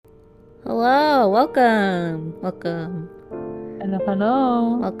Hello, welcome. Hello,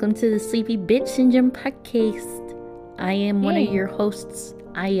 hello. Welcome to the Sleepy Bitch Syndrome podcast. I am one of Hey. your hosts,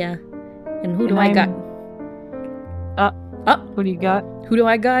 Aya. And who do And I got? Uh, Oh, who do you got? who do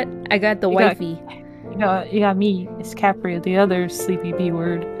I got? I got the You got, wifey. you got me. It's Capri, the other sleepy B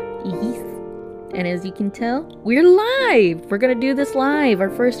word. Yes. And as you can tell, we're live. We're gonna do this live, our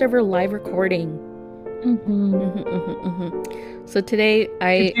first ever live recording. So today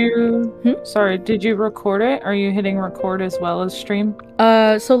Did you record it? Are you hitting record as well as stream?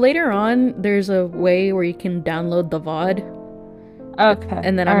 So later on, there's a way where you can download the VOD. Okay.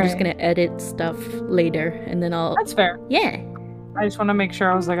 And then I'm just gonna edit stuff later, and then I'll. That's fair. Yeah. I just want to make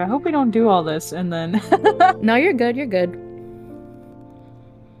sure. I was like, I hope we don't do all this, and then. No, you're good. You're good.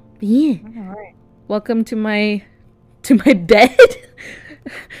 Yeah. All right. Welcome to my bed.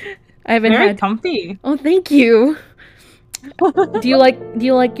 I haven't Very had. comfy. Oh, thank you. Do you like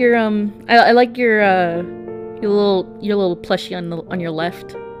your I like your little plushie on your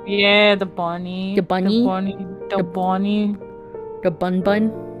left. Yeah, the bunny. The bunny? The bunny. The bun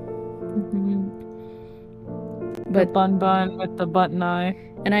bun. The bun with the button eye.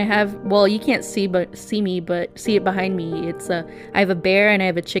 And I have, well, you can't see me, but see it behind me. It's I have a bear and I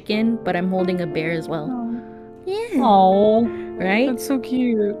have a chicken, but I'm holding a bear as well. Oh. Yeah. Oh, right? That's so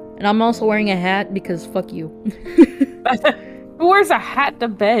cute. And I'm also wearing a hat because fuck you. Who wears a hat to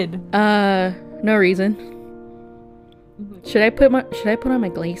bed? No reason. Should I put on my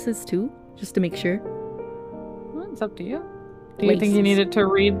glasses too, just to make sure? Well, it's up to you. Do you think you needed to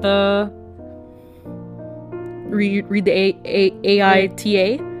read the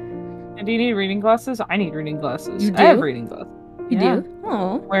AITA? Do you need reading glasses? I need reading glasses. You do? I have reading glasses. You do?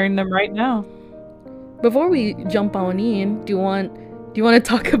 Oh, wearing them right now. Before we jump on in, do you want to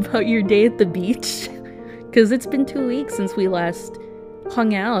talk about your day at the beach? Because it's been 2 weeks since we last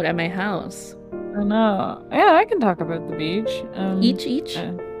hung out at my house. I know. Yeah, I can talk about the beach. Each?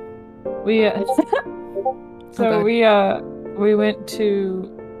 We went to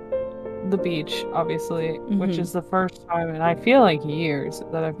the beach, obviously, which is the first time in I feel like years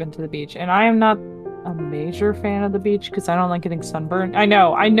that I've been to the beach. And I am not a major fan of the beach because I don't like getting sunburned. I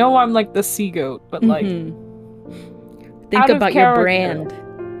know I'm like the sea goat, but like think about your brand.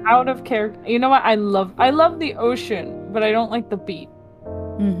 Out of character. You know what? I love the ocean, but I don't like the beach.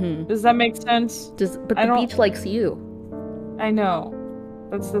 Does that make sense? But the beach likes you. I know.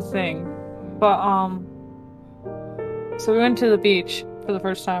 That's the thing. But so we went to the beach for the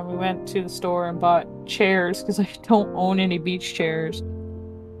first time. We went to the store and bought chairs because I don't own any beach chairs.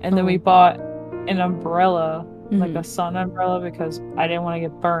 And then we bought an umbrella, like a sun umbrella, because I didn't want to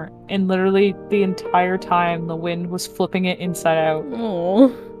get burnt. And literally the entire time the wind was flipping it inside out.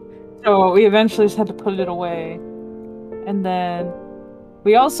 Oh. So we eventually just had to put it away. And then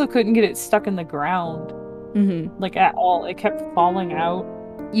we also couldn't get it stuck in the ground. Like at all. It kept falling out.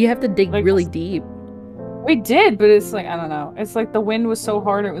 You have to dig really deep. We did, but it's like, I don't know. It's like the wind was so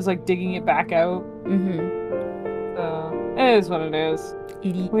hard it was like digging it back out. So it is what it is.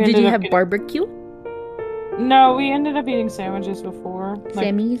 Did you have barbecue? No, we ended up eating sandwiches before.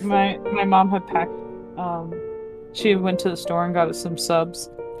 Sammy's? My mom had packed she went to the store and got us some subs.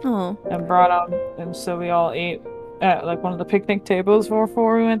 Oh. And brought them, and so we all ate at like one of the picnic tables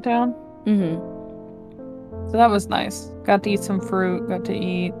before we went down. So that was nice. Got to eat some fruit, got to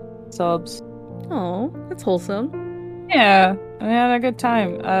eat subs. Oh, that's wholesome. Yeah, I had a good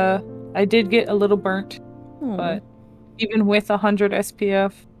time. I did get a little burnt, but even with 100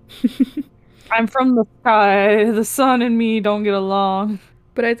 SPF, I'm from the sky. The sun and me don't get along.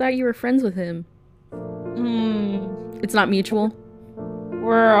 But I thought you were friends with him. It's not mutual?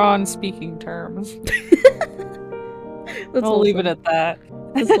 We're on speaking terms. We'll leave it at that.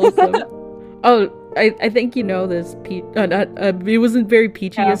 That's wholesome. Oh, I think you know this. It wasn't very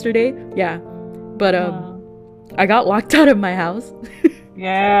peachy yesterday. Yeah. But I got locked out of my house.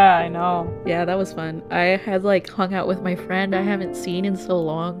 Yeah, I know. Yeah, that was fun. I had like hung out with my friend I haven't seen in so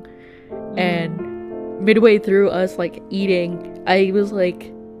long. And midway through us like eating, I was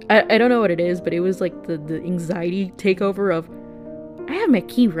like, I don't know what it is, but it was like the anxiety takeover of, I have my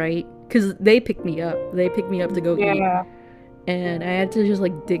key right, because they picked me up. They picked me up to go eat. And I had to just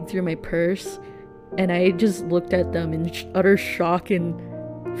like dig through my purse, and I just looked at them in utter shock and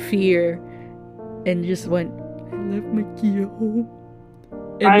fear, and just went, I left my key at home.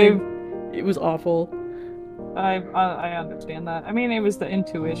 And it was awful. I understand that. I mean, it was the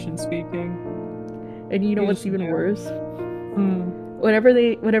intuition speaking. And you know what's even worse?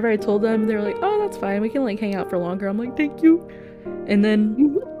 Whenever I told them, they were like, oh, that's fine, we can like hang out for longer. I'm like, thank you. And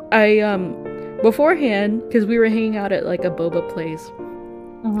then I beforehand, because we were hanging out at like a boba place,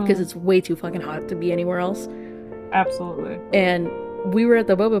 because it's way too fucking hot to be anywhere else. Absolutely. And we were at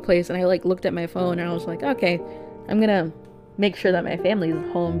the boba place, and I like looked at my phone, and I was like, okay, I'm gonna make sure that my family's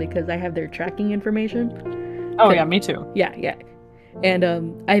home because I have their tracking information. Oh yeah, me too. Yeah. And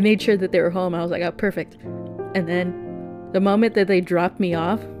I made sure that they were home. I was like, oh, perfect. And then the moment that they dropped me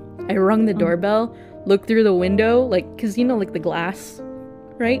off, I rung the doorbell, looked through the window, like, because you know, like the glass,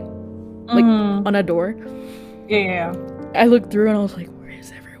 right? Like on a door. Yeah. I looked through and I was like, where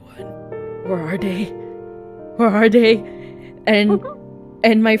is everyone? Where are they? Where are they?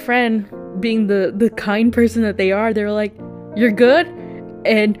 And my friend, being the kind person that they are, they were like, you're good?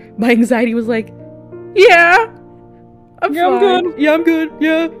 And my anxiety was like, yeah, I'm fine. good. Yeah, I'm good.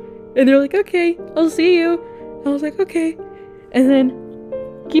 Yeah. And they're like, okay, I'll see you. I was like, okay. And then,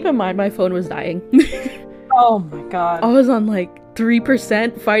 keep in mind, my phone was dying. Oh my god. I was on like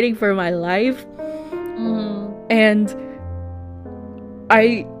 3% fighting for my life. And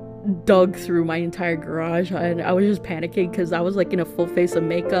I dug through my entire garage, and I was just panicking because I was like in a full face of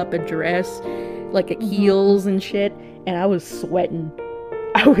makeup, a dress, like heels and shit, and I was sweating.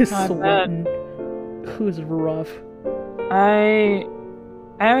 I was sweating. It was rough. I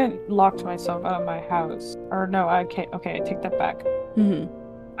haven't locked myself out of my house. Or no, I can't. Okay, I take that back.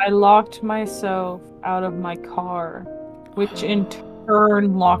 I locked myself out of my car, which in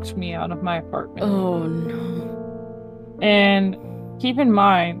turn locked me out of my apartment. Oh no. And keep in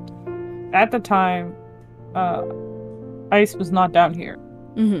mind, at the time, Ice was not down here.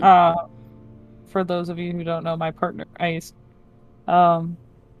 For those of you who don't know, my partner, Ice,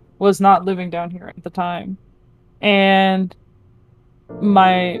 was not living down here at the time. And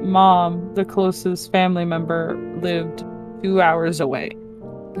my mom, the closest family member, lived 2 hours away.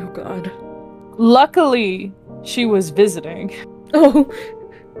 Oh god. Luckily, she was visiting. Oh,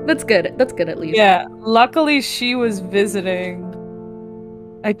 that's good. That's good at least. Yeah, luckily she was visiting.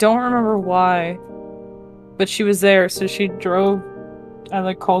 I don't remember why, but she was there, so she drove. I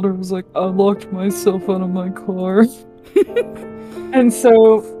like called her, was like, I locked myself out of my car. And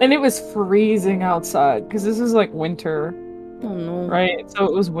it was freezing outside because this is like winter. Oh no. Right? So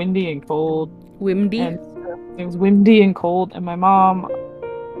it was windy and cold. Windy? And it was windy and cold, and my mom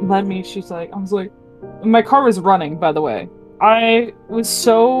led me. She's like, I was like, my car was running, by the way. I was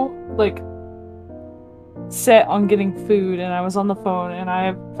so like set on getting food, and I was on the phone, and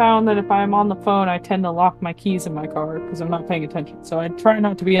I found that if I'm on the phone, I tend to lock my keys in my car because I'm not paying attention. So I try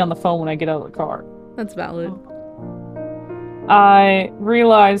not to be on the phone when I get out of the car. That's valid. I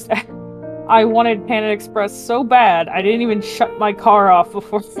realized I wanted Panda Express so bad, I didn't even shut my car off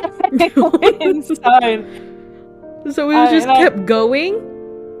before I went inside. So it just kept going?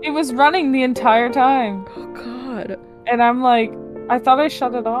 It was running the entire time. Oh god. And I'm like, I thought I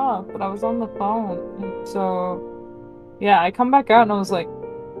shut it off, but I was on the phone. And so, yeah, I come back out and I was like,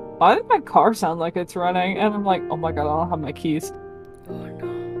 why did my car sound like it's running? And I'm like, oh my god, I don't have my keys. Oh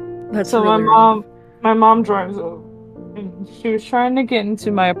no. That's so really my mom drives over. And she was trying to get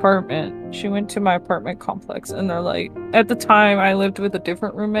into my apartment. She went to my apartment complex, and they're like, at the time I lived with a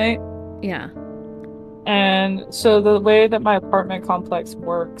different roommate. Yeah. And so the way that my apartment complex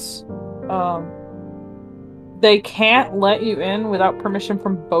works, they can't let you in without permission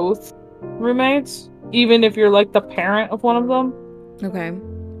from both roommates, even if you're like the parent of one of them. Okay.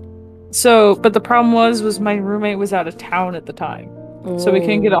 So, but the problem was my roommate was out of town at the time. Oh. So we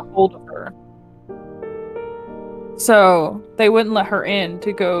couldn't get a hold of her. So they wouldn't let her in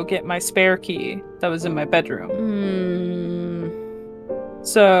to go get my spare key that was in my bedroom.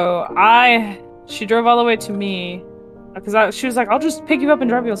 So she drove all the way to me because she was like, I'll just pick you up and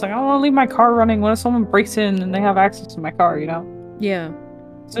drive you. I was like, I don't want to leave my car running. What if someone breaks in and they have access to my car, you know? Yeah.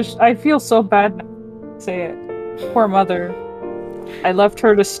 So I feel so bad now to say it. Poor mother. I left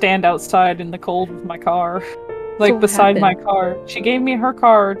her to stand outside in the cold with my car. Like, beside my car. She gave me her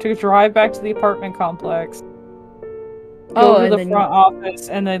car to drive back to the apartment complex. Go to the front office,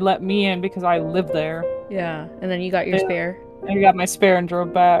 and they let me in because I live there. Yeah, and then you got your spare. I got my spare and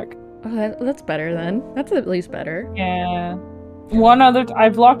drove back. Oh, that's better then. That's at least better. Yeah.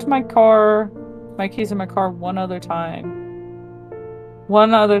 I've locked my keys in my car one other time.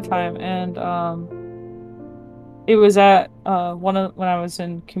 And it was at when I was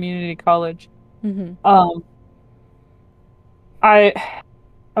in community college. I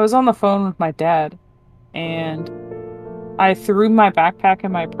was on the phone with my dad, and I threw my backpack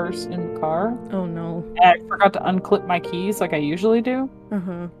and my purse in the car. Oh no. And I forgot to unclip my keys like I usually do.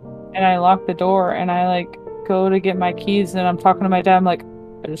 And I locked the door, and I like go to get my keys, and I'm talking to my dad. I'm like,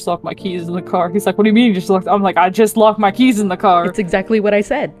 I just locked my keys in the car. He's like, what do you mean you just locked? I'm like, I just locked my keys in the car. It's exactly what I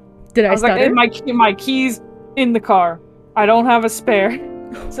said. Did I stutter? Like, my keys in the car. I don't have a spare.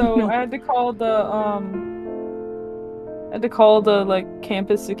 So No. I had to call the like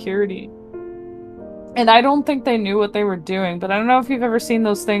campus security. And I don't think they knew what they were doing, but I don't know if you've ever seen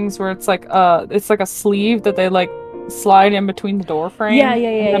those things where it's like a sleeve that they like slide in between the door Yeah, frame yeah, and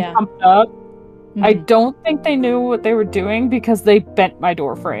yeah, then yeah. pump it up. I Hmm. don't think they knew what they were doing because they bent my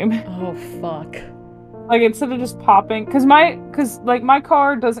door frame. Oh, fuck. Like instead of just popping, because like my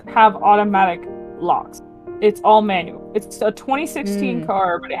car doesn't have automatic locks. It's all manual. It's a 2016 Mm,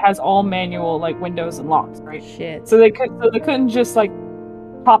 car, but it has all manual like windows and locks, right? shit. So they couldn't just like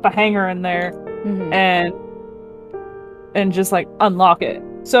pop a hanger in there Hmm. and just like unlock it.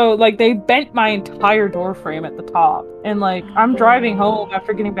 So like they bent my entire door frame at the top. And like I'm driving home Oh.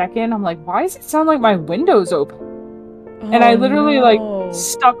 after getting back in, I'm like, why does it sound like my window's open? And I Oh, literally like no.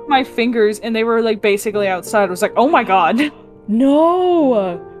 stuck my fingers and they were like basically outside. I was like, oh my God.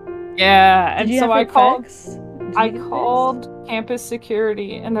 No. Yeah. Did And you so have I it called fixed? Did I you get it fixed? called campus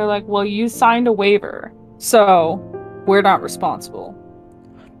security and they're like, well, you signed a waiver, so we're not responsible.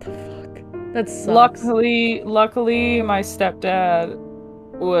 What the fuck? That sucks. Luckily, my stepdad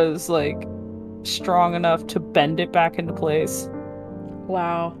was like strong enough to bend it back into place.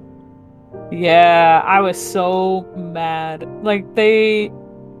 Wow. Yeah, I was so mad.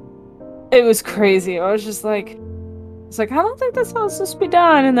 It was crazy. I was just like, it's like, I don't think that's how it's supposed to be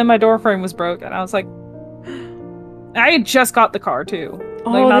done. And then my door frame was broken. I was like, I had just got the car too. Like,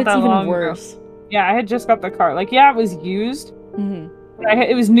 Oh, not that's that even long ago. worse. Yeah, I had just got the car. Like, yeah, it was used, Hmm. but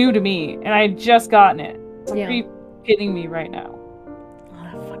it was new to me, and I had just gotten it. It's like, are Yeah. you kidding me right now? Oh,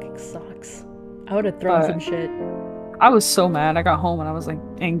 that fucking sucks. I would have thrown But some shit. I was so mad. I got home and I was like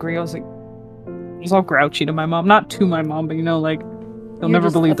angry. I was all grouchy to my mom. Not to my mom, but like, you'll You're never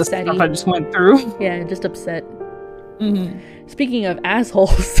just believe the stuff I upsetty. just went through. Yeah, just upset. Hmm. Speaking of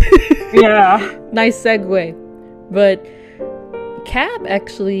assholes, Yeah. nice segue. But Cap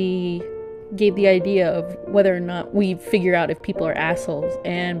actually gave the idea of whether or not we figure out if people are assholes,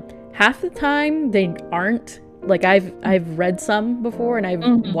 and half the time they aren't. Like I've read some before, and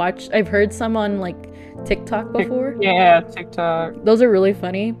I've heard some on like TikTok before. Yeah, TikTok. Those are really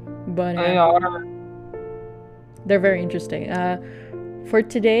funny, but They are. they're very interesting. For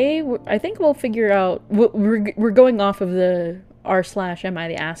today, I think we'll figure out. We're going off of the r/am I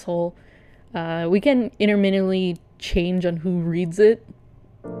the asshole. We can intermittently change on who reads it,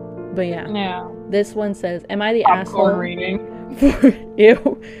 but yeah. Yeah. This one says, "Am I the Popcorn asshole?" reading.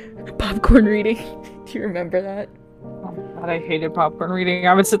 Ew, popcorn reading. Do you remember that? Oh God, I hated popcorn reading.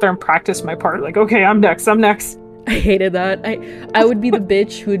 I would sit there and practice my part. Like, okay, I'm next. I'm next. I hated that. I would be the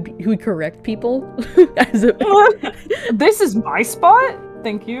bitch who would correct people. As a This is my spot.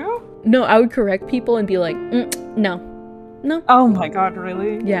 Thank you. No, I would correct people and be like, no, no. Oh my God,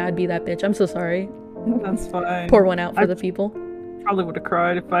 really? Yeah, I'd be that bitch. I'm so sorry. That's fine. Pour one out for the people. Probably would have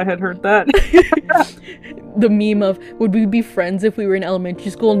cried if I had heard that. The meme of, would we be friends if we were in elementary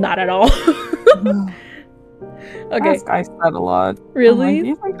school? Not at all. Okay. I said a lot. Really? Do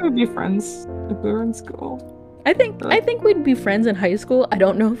you think we'd be friends if we were in school? I think we'd be friends in high school. I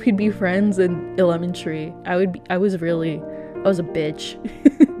don't know if we'd be friends in elementary. I was a bitch.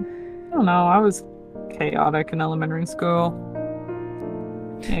 I don't know. I was chaotic in elementary school.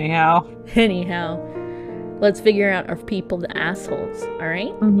 Anyhow, let's figure out are people the assholes, all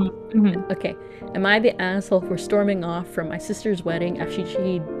right? Okay. Am I the asshole for storming off from my sister's wedding after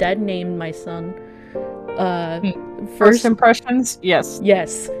she dead named my son? First impressions? Yes.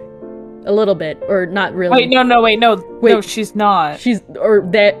 Yes. A little bit, or not really. Wait, no. No, she's not. She's, or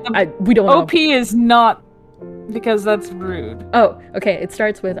that, we don't know. OP is not, because that's rude. Oh, okay. It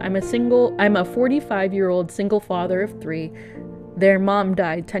starts with, I'm a 45-year-old single father of 3. Their mom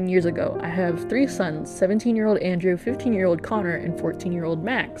died 10 years ago. I have 3 sons, 17-year-old Andrew, 15-year-old Connor, and 14-year-old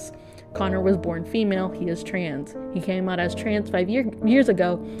Max. Connor was born female. He is trans. He came out as trans 5 years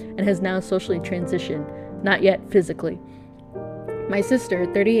ago and has now socially transitioned, not yet physically. My sister,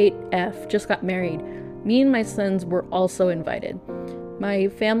 38F, just got married. Me and my sons were also invited. My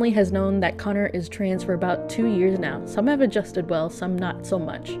family has known that Connor is trans for about 2 years now. Some have adjusted well, some not so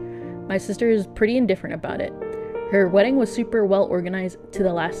much. My sister is pretty indifferent about it. Her wedding was super well organized to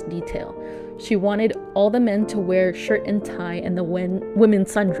the last detail. She wanted all the men to wear shirt and tie and the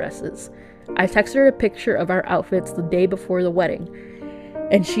women's sundresses. I texted her a picture of our outfits the day before the wedding,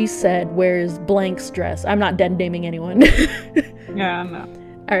 and she said, "Where's blank's dress?" I'm not dead naming anyone. Yeah, no.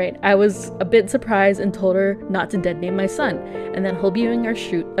 Alright, I was a bit surprised and told her not to dead name my son, and that he'll be wearing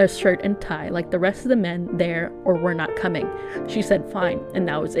a shirt and tie like the rest of the men there, or we're not coming. She said fine, and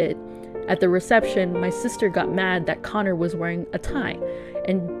that was it. At the reception, my sister got mad that Connor was wearing a tie,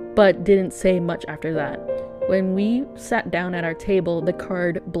 but didn't say much after that. when we sat down at our table, the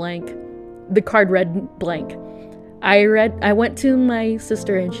card read blank. I went to my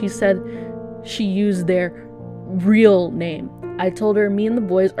sister and she said she used their real name. I told her me and the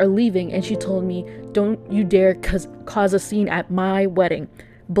boys are leaving and she told me, don't you dare cause a scene at my wedding.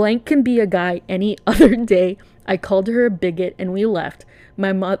 Blank can be a guy any other day. I called her a bigot and we left.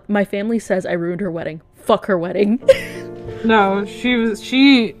 My family says I ruined her wedding. Fuck her wedding. No,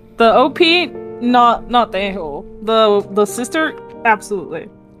 the OP, not the a-hole. The sister, absolutely.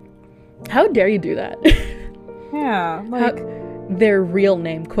 How dare you do that? Yeah, like... their real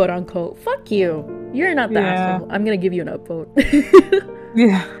name, quote unquote. Fuck you. You're not the asshole. I'm gonna give you an upvote.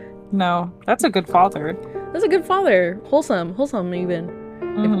 Yeah. No, that's a good father. That's a good father. Wholesome even.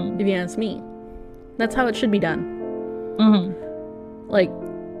 If you ask me. That's how it should be done. Like,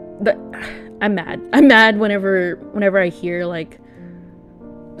 I'm mad. I'm mad whenever I hear, like,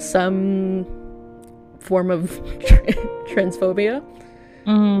 some form of transphobia.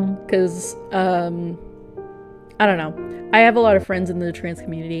 Because, I don't know. I have a lot of friends in the trans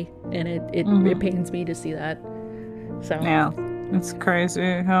community, and it pains me to see that. So yeah, it's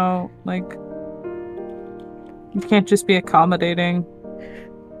crazy how, like, you can't just be accommodating.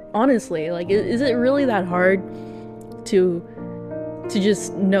 Honestly, like, is it really that hard to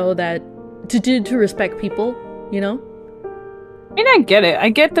just know that to respect people, you know? I mean, I get it. I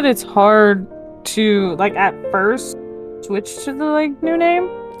get that it's hard to, like, at first switch to the, like, new name.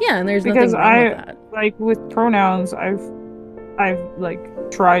 Yeah, and there's nothing wrong with that. Like, with pronouns, I've like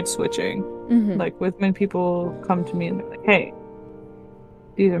tried switching. Like, when people come to me and they're like, hey,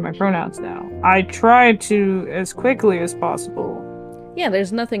 these are my pronouns now. I try to, as quickly as possible. Yeah,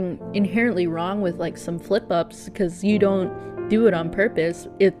 there's nothing inherently wrong with, like, some flip-ups, because you don't do it on purpose.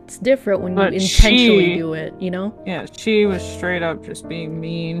 It's different when you intentionally do it, you know? Yeah, she was straight up just being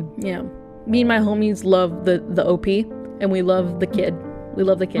mean. Yeah. Me and my homies love the OP, and we love the kid. We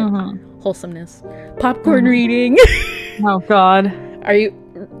love the kid. Wholesomeness. Popcorn reading. Oh, God. Are you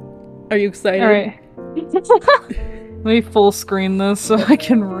excited? All right. Let me full screen this so I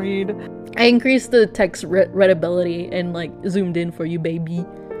can read. I increased the text readability and, like, zoomed in for you, baby.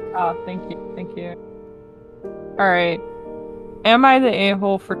 Oh, thank you. Alright. Am I the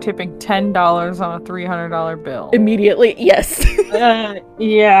a-hole for tipping $10 on a $300 bill? Immediately, yes.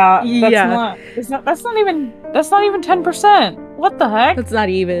 Yeah. That's not even 10%. What the heck? That's not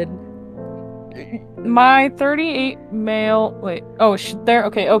even. My 38 male... Wait. Oh,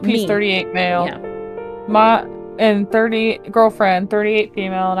 okay, OP's Me. 38 male. Yeah. And 30 girlfriend, 38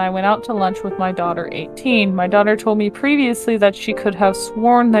 female, and I went out to lunch with my daughter, 18. My daughter told me previously that she could have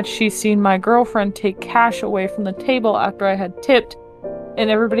sworn that she seen my girlfriend take cash away from the table after I had tipped, and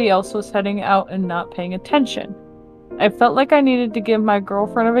everybody else was heading out and not paying attention. I felt like I needed to give my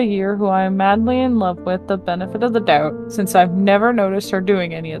girlfriend of a year, who I am madly in love with, the benefit of the doubt, since I've never noticed her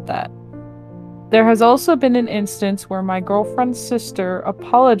doing any of that. There has also been an instance where my girlfriend's sister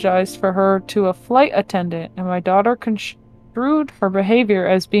apologized for her to a flight attendant, and my daughter construed her behavior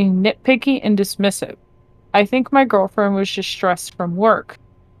as being nitpicky and dismissive. I think my girlfriend was just stressed from work.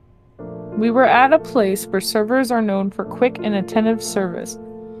 We were at a place where servers are known for quick and attentive service.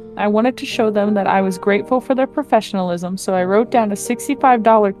 I wanted to show them that I was grateful for their professionalism, so I wrote down a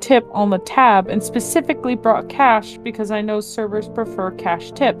 $65 tip on the tab and specifically brought cash because I know servers prefer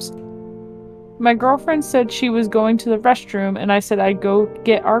cash tips. My girlfriend said she was going to the restroom, and I said I'd go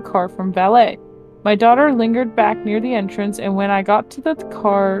get our car from valet. My daughter lingered back near the entrance, and when I got to the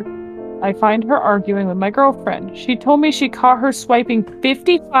car, I find her arguing with my girlfriend. She told me she caught her swiping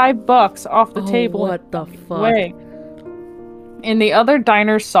 $55 off the table. What the fuck? And the other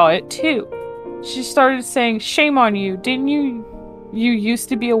diners saw it too. She started saying, "Shame on you. Didn't you used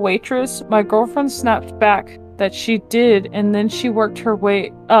to be a waitress?" My girlfriend snapped back that she did, and then she worked her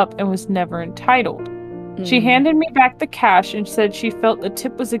way up and was never entitled. She handed me back the cash and said she felt the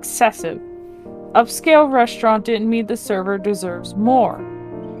tip was excessive. Upscale restaurant didn't mean the server deserves more.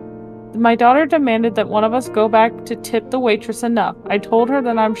 My daughter demanded that one of us go back to tip the waitress enough. I told her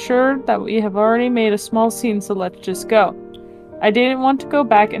that I'm sure that we have already made a small scene, so let's just go. I didn't want to go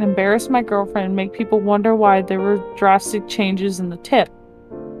back and embarrass my girlfriend and make people wonder why there were drastic changes in the tip.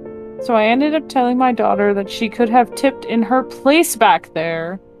 So I ended up telling my daughter that she could have tipped in her place back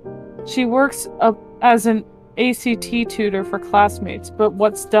there. She works as an ACT tutor for classmates, but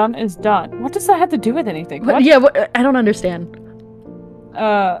what's done is done. What does that have to do with anything? What? Yeah, I don't understand.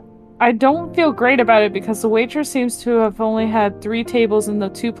 I don't feel great about it because the waitress seems to have only had 3 tables in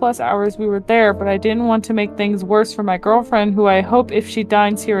the 2+ hours we were there, but I didn't want to make things worse for my girlfriend, who I hope if she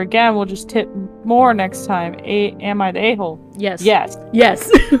dines here again will just tip more next time. Am I the a-hole? Yes. Yes. Yes.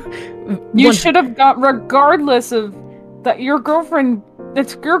 You should have got, regardless of that, your girlfriend.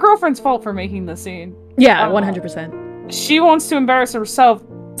 It's your girlfriend's fault for making the scene. Yeah, 100%. She wants to embarrass herself,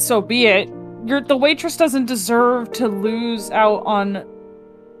 so be it. The waitress doesn't deserve to lose out on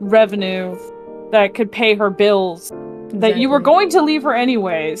revenue that could pay her bills. Exactly. That you were going to leave her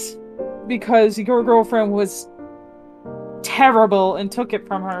anyways, because your girlfriend was terrible and took it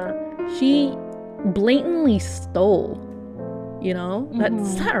from her. She blatantly stole. You know?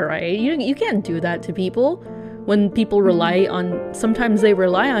 That's not right. You can't do that to people. When people rely on... Sometimes they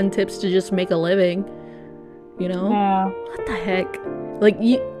rely on tips to just make a living. You know? Yeah. What the heck? Like,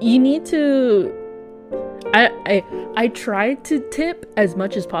 you need to... I try to tip as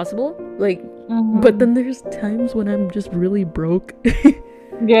much as possible. Like, but then there's times when I'm just really broke.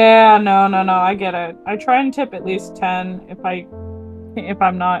 Yeah, no, I get it. I try and tip at least 10 if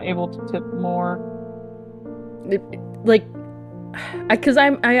I'm not able to tip more. Like, because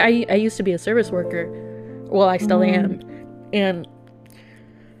I used to be a service worker. Well, I still am. And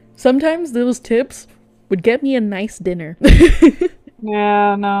sometimes those tips would get me a nice dinner.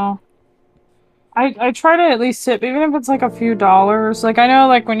 Yeah, no. I try to at least tip, even if it's like a few dollars. Like, I know,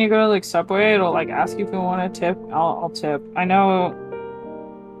 like, when you go to, like, Subway, it'll, like, ask you if you want to tip. I'll tip. I know,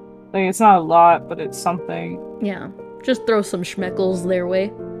 like, it's not a lot, but it's something. Yeah. Just throw some schmeckles their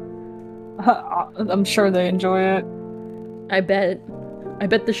way. I'm sure they enjoy it. I bet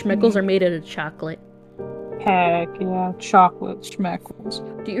the schmeckles are made out of chocolate. Heck yeah, chocolate schmeckles.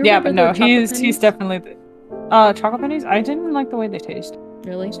 Do you remember but no, he's definitely the chocolate pennies. I didn't like the way they taste.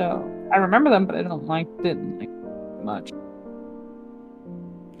 Really? So I remember them, but I didn't like much.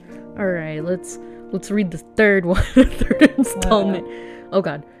 All right, let's read the third one, third installment. Oh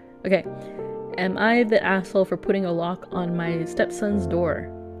God. Okay. Am I the asshole for putting a lock on my stepson's door?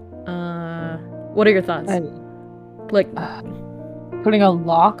 What are your thoughts? Like putting a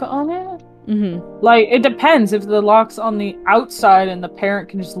lock on it? Like, it depends. If the lock's on the outside and the parent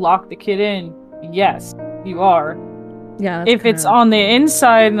can just lock the kid in, yes, you are. Yeah. If it's on the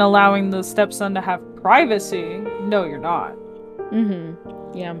inside and allowing the stepson to have privacy, no, you're not.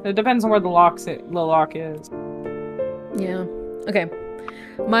 Yeah. It depends on where the lock is. Yeah. Okay.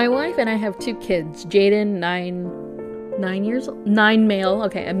 My wife and I have 2 kids. Jaden, 9 male.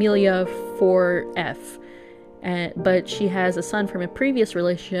 Okay, Amelia, 4F. But she has a son from a previous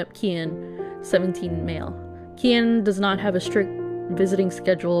relationship, Kian, 17 male. Kian does not have a strict visiting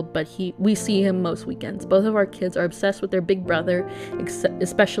schedule, but we see him most weekends. Both of our kids are obsessed with their big brother,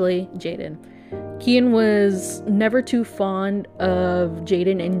 especially Jaden. Kian was never too fond of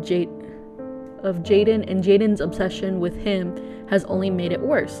Jaden, and Jaden's obsession with him has only made it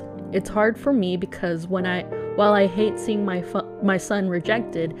worse. It's hard for me because while I hate seeing my son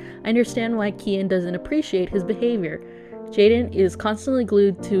rejected, I understand why Kian doesn't appreciate his behavior. Jaden is constantly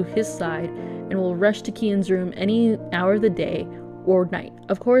glued to his side and will rush to Kian's room any hour of the day or night.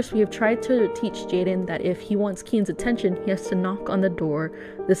 Of course, we have tried to teach Jaden that if he wants Kian's attention, he has to knock on the door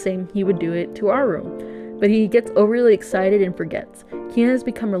the same he would do it to our room. But he gets overly excited and forgets. Kian has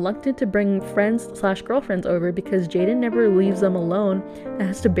become reluctant to bring friends/girlfriends over because Jaden never leaves them alone and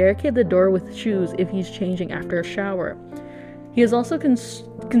has to barricade the door with shoes if he's changing after a shower. He has also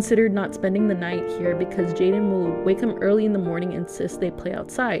considered not spending the night here because Jaden will wake him early in the morning and insist they play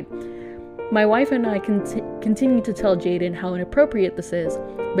outside. My wife and I continue to tell Jaden how inappropriate this is,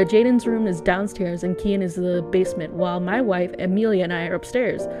 but Jaden's room is downstairs and Kian is in the basement, while my wife, Amelia, and I are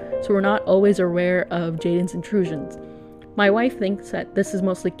upstairs, so we're not always aware of Jaden's intrusions. My wife thinks that this is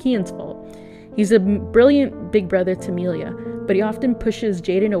mostly Kian's fault. He's a brilliant big brother to Amelia, but he often pushes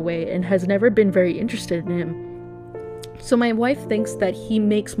Jaden away and has never been very interested in him. So my wife thinks that he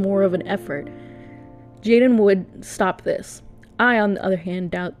makes more of an effort. Jaden would stop this. I, on the other hand,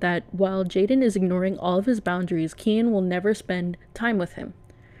 doubt that while Jaden is ignoring all of his boundaries, Kian will never spend time with him.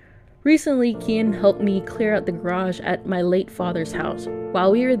 Recently, Kian helped me clear out the garage at my late father's house.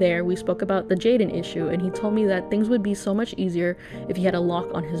 While we were there, we spoke about the Jaden issue, and he told me that things would be so much easier if he had a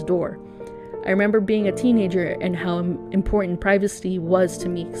lock on his door. I remember being a teenager and how important privacy was to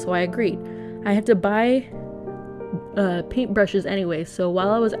me, so I agreed. I had to buy paintbrushes anyway, so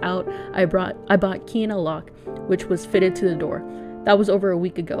while I was out, I bought Kian a lock, which was fitted to the door. That was over a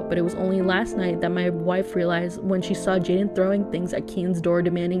week ago, but it was only last night that my wife realized when she saw Jaden throwing things at Kian's door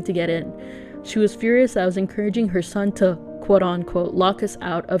demanding to get in. She was furious that I was encouraging her son to quote-unquote lock us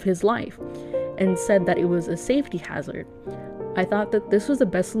out of his life, and said that it was a safety hazard. I thought that this was the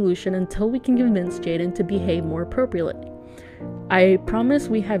best solution until we can convince Jaden to behave more appropriately. I promise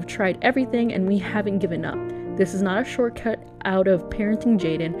we have tried everything and we haven't given up. This is not a shortcut out of parenting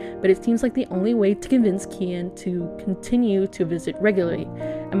Jaden, but it seems like the only way to convince Kian to continue to visit regularly.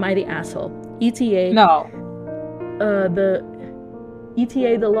 Am I the asshole? ETA. No. The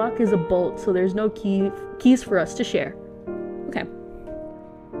lock is a bolt, so there's no keys for us to share. Okay.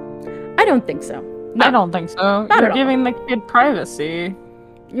 I don't think so. No. I don't think so. You're giving the kid privacy.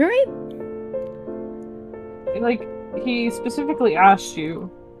 You're right. Like, he specifically asked you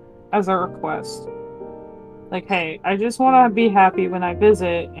as a request. Like, hey, I just want to be happy when I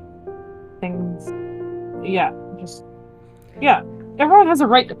visit. Things. Yeah. Everyone has a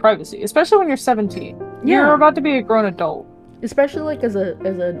right to privacy, especially when you're 17. Yeah. You're about to be a grown adult. Especially, like, as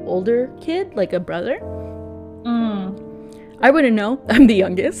an older kid, like a brother. I wouldn't know. I'm the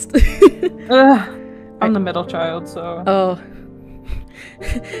youngest. I'm the middle child, so... Oh.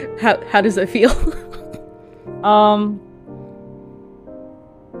 How does it feel?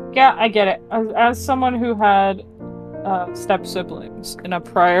 Yeah, I get it. As someone who had step-siblings in a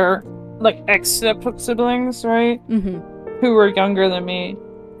prior... Like, ex-step-siblings, right? Mm-hmm. Who were younger than me.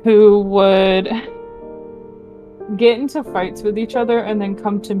 Who would... get into fights with each other and then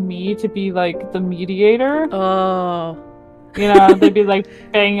come to me to be, like, the mediator. Oh... You know, they'd be like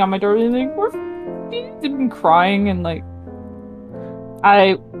banging on my door and like, they'd been crying, and like,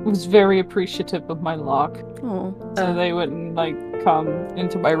 I was very appreciative of my lock. Oh, so they wouldn't like come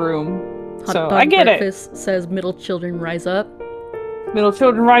into my room. Hot so Dog I get Breakfast says middle children rise up. Middle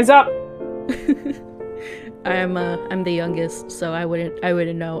children rise up. I'm the youngest, so I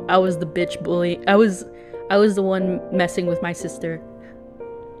wouldn't know. I was the bitch bully. I was the one messing with my sister.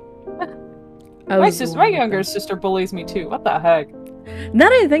 My younger sister bullies me too. What the heck? Now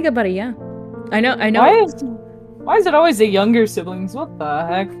that I think about it, yeah. I know. Why is it always the younger siblings? What the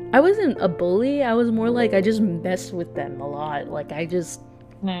heck? I wasn't a bully. I was more like I just messed with them a lot. Like I just...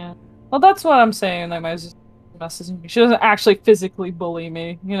 Yeah. Well, that's what I'm saying. Like my sister messes with me. She doesn't actually physically bully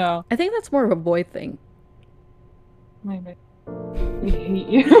me, you know? I think that's more of a boy thing. Maybe. We hate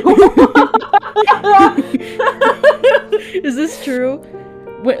you. Is this true?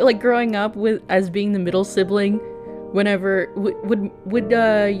 Like growing up as being the middle sibling, whenever would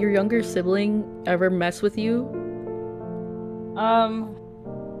your younger sibling ever mess with you?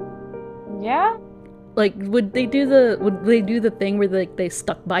 Yeah. Like would they do the thing where they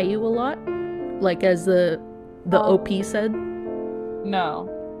stuck by you a lot, like as the OP said? No.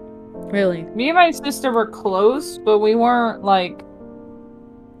 Really? Me and my sister were close, but we weren't like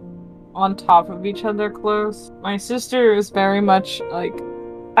on top of each other close. My sister is very much like,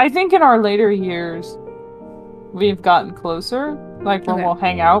 I think in our later years, we've gotten closer, like when we'll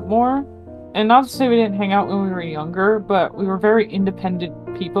hang out more. And not to say we didn't hang out when we were younger, but we were very independent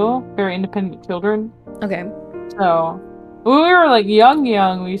people, very independent children. Okay. So, when we were like young,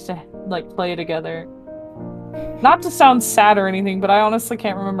 we used to like play together. Not to sound sad or anything, but I honestly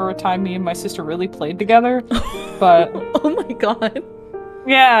can't remember a time me and my sister really played together. But oh my god.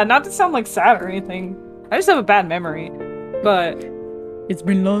 Yeah, not to sound like sad or anything. I just have a bad memory. But it's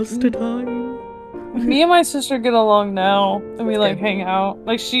been lost to time. Me and my sister get along now, and we like hang out.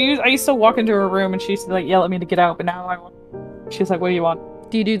 Like I used to walk into her room and she used to like yell at me to get out, but now she's like, "What do you want?"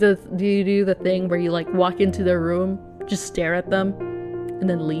 Do you do the thing where you like walk into their room, just stare at them, and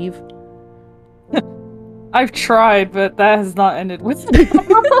then leave? I've tried, but that has not ended with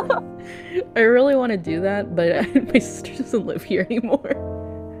I really want to do that, but my sister doesn't live here anymore.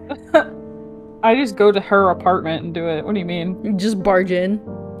 I just go to her apartment and do it. What do you mean? You just barge in?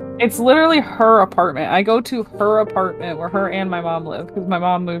 It's literally her apartment. I go to her apartment where her and my mom live, because my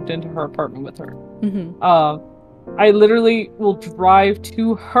mom moved into her apartment with her. Mm-hmm. I literally will drive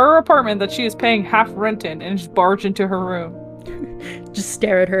to her apartment that she is paying half rent in and just barge into her room. Just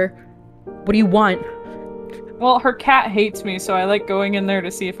stare at her. What do you want? Well, her cat hates me, so I like going in there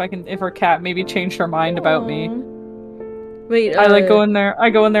to see if her cat maybe changed her mind about me. Wait, I like go in there,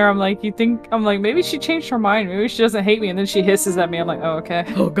 I'm like, maybe she changed her mind, maybe she doesn't hate me, and then she hisses at me, I'm like, oh, okay.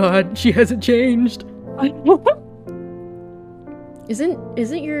 Oh god, she hasn't changed.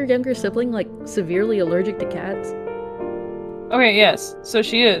 Isn't your younger sibling, like, severely allergic to cats? Okay, yes, so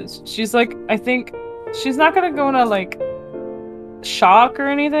she is. She's like, I think, she's not gonna go into, like, shock or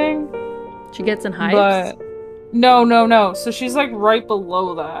anything. She gets in hives? But, no, so she's, like, right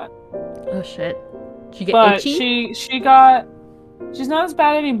below that. Oh shit. She get She's itchy? not as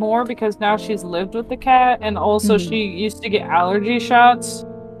bad anymore because now she's lived with the cat, and also she used to get allergy shots.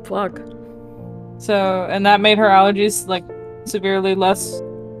 Fuck. So, and that made her allergies like severely less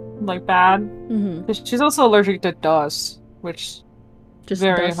like bad. Mm-hmm. She's also allergic to dust, which is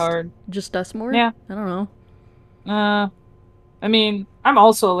very hard. Just dust more? Yeah. I don't know. I mean, I'm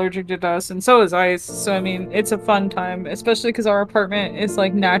also allergic to dust, and so is ice. So, I mean, it's a fun time, especially because our apartment is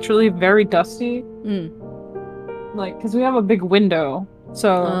like naturally very dusty. Mm. Like, because we have a big window,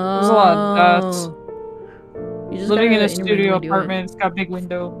 so there's a lot of dust. Oh. You just Living in gotta a studio intermittently do it. apartment, it's got a big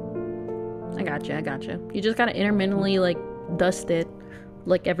window. I gotcha. You just gotta intermittently, like, dust it,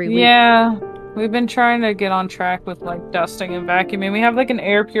 like, every week. Yeah, we've been trying to get on track with like dusting and vacuuming. We have like an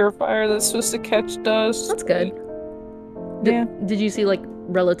air purifier that's supposed to catch dust. That's good. Yeah. Did you see, like,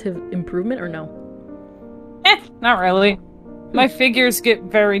 relative improvement or no? Not really. My figures get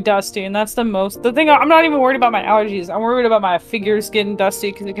very dusty, and that's the thing. I'm not even worried about my allergies. I'm worried about my figures getting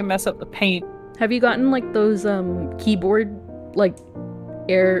dusty because it can mess up the paint. Have you gotten, like, those keyboard, like,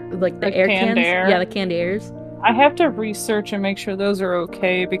 air, like the air canned cans? air? Yeah, the canned airs. I have to research and make sure those are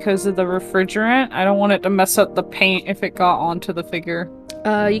okay because of the refrigerant. I don't want it to mess up the paint if it got onto the figure.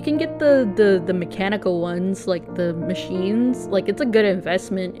 You can get the mechanical ones, like the machines. Like, it's a good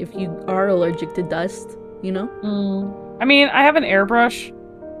investment if you are allergic to dust, you know? I mean, I have an airbrush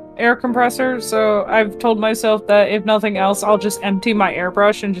air compressor, so I've told myself that if nothing else, I'll just empty my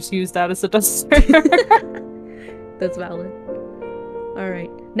airbrush and just use that as a duster. That's valid. Alright.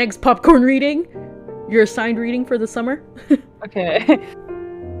 Next popcorn reading. Your assigned reading for the summer. Okay.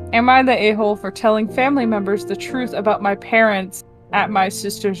 Am I the a-hole for telling family members the truth about my parents at my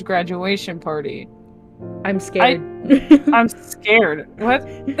sister's graduation party? I'm scared. I'm scared. What?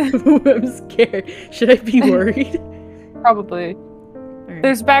 I'm scared. Should I be worried? Probably. Right.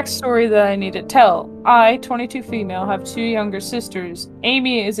 There's backstory that I need to tell. I, 22 female, have 2 younger sisters.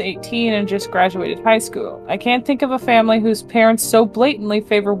 Amy is 18 and just graduated high school. I can't think of a family whose parents so blatantly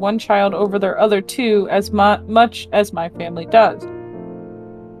favor one child over their other 2 as much as my family does.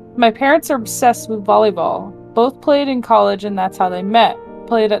 My parents are obsessed with volleyball. Both played in college and that's how they met.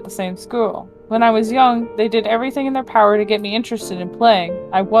 Played at the same school. When I was young, they did everything in their power to get me interested in playing.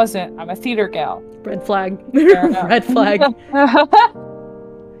 I wasn't. I'm a theater gal. Red flag. Red flag.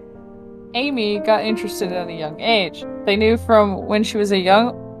 Amy got interested at a young age. They knew from when she was a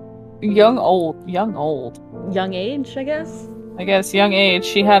young age, I guess? I guess young age,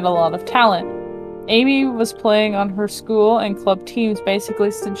 she had a lot of talent. Amy was playing on her school and club teams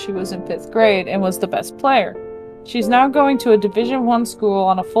basically since she was in 5th grade and was the best player. She's now going to a Division I school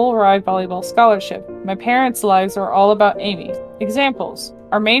on a full-ride volleyball scholarship. My parents' lives are all about Amy. Examples.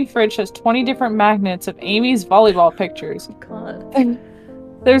 Our main fridge has 20 different magnets of Amy's volleyball pictures. God.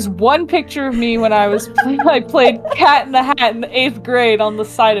 There's one picture of me when I played Cat in the Hat in the 8th grade on the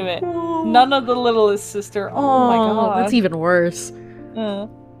side of it. None of the littlest sister. Oh my god. That's even worse.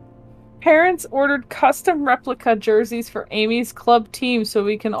 Parents ordered custom replica jerseys for Amy's club team so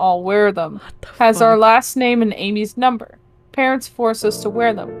we can all wear them. Has our last name and Amy's number. Parents force us to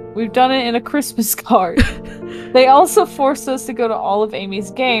wear them. We've done it in a Christmas card. They also forced us to go to all of Amy's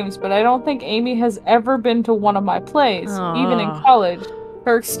games, but I don't think Amy has ever been to one of my plays, even in college.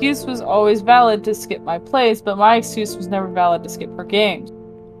 Her excuse was always valid to skip my plays, but my excuse was never valid to skip her games.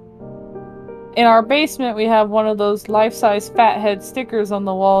 In our basement, we have one of those life-size fathead stickers on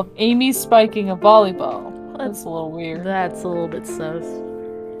the wall of Amy spiking a volleyball. That's a little weird. That's a little bit sus.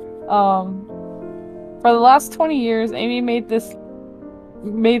 For the last 20 years, Amy made this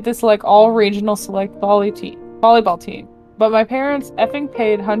like all regional select volleyball team. But my parents effing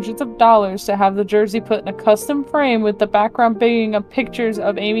paid hundreds of dollars to have the jersey put in a custom frame with the background being of pictures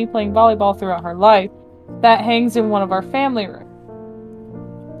of Amy playing volleyball throughout her life. That hangs in one of our family rooms.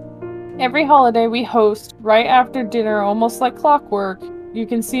 Every holiday we host, right after dinner, almost like clockwork, you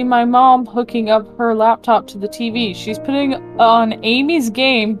can see my mom hooking up her laptop to the TV. She's putting on Amy's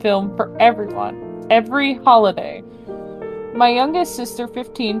game film for everyone. Every holiday. My youngest sister,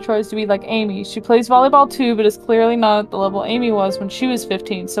 15, tries to be like Amy. She plays volleyball too, but is clearly not at the level Amy was when she was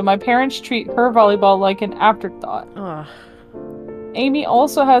 15, so my parents treat her volleyball like an afterthought. Ugh. Amy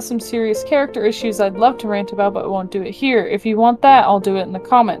also has some serious character issues I'd love to rant about, but won't do it here. If you want that, I'll do it in the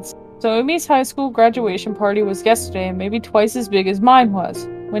comments. So Amy's high school graduation party was yesterday and maybe twice as big as mine was.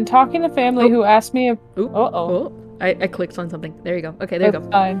 When talking to family who asked me if... I clicked on something. There you go. Okay, there you go.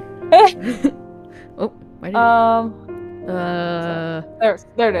 Fine. Why did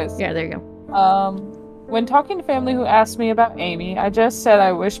there it is. Yeah, there you go. When talking to family who asked me about Amy, I just said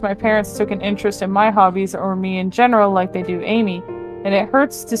I wish my parents took an interest in my hobbies or me in general like they do Amy, and it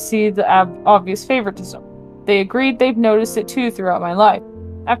hurts to see the obvious favoritism. They agreed they've noticed it too throughout my life.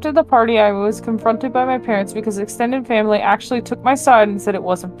 After the party, I was confronted by my parents because extended family actually took my side and said it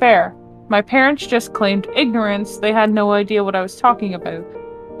wasn't fair. My parents just claimed ignorance, they had no idea what I was talking about,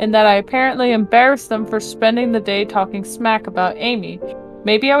 and that I apparently embarrassed them for spending the day talking smack about Amy.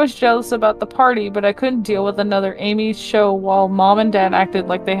 Maybe I was jealous about the party, but I couldn't deal with another Amy show while mom and dad acted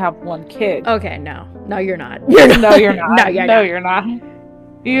like they have one kid. Okay, no. No, you're not. You're not. No, you're not. No, you're no, not. you're not.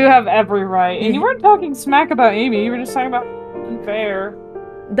 You have every right. And you weren't talking smack about Amy. You were just talking about unfair.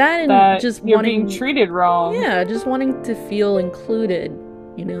 That and That just you're wanting... being treated wrong. Yeah, just wanting to feel included,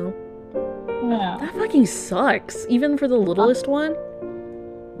 you know? Yeah. That fucking sucks. Even for the littlest one.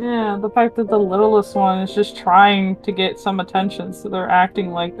 Yeah, the fact that the littlest one is just trying to get some attention, so they're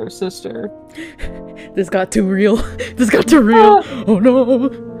acting like their sister. This got too real. This got too real. Oh no.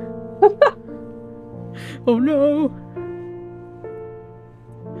 Oh no.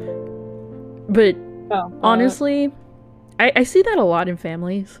 But honestly, I see that a lot in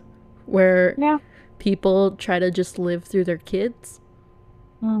families where people try to just live through their kids.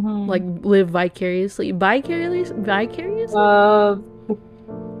 Mm-hmm. Like live vicariously. Vicariously?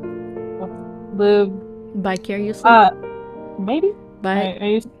 Live vicariously? Maybe.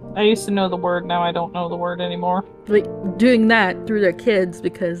 I used to know the word, now I don't know the word anymore. Like doing that through their kids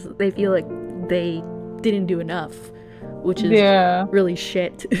because they feel like they didn't do enough, which is really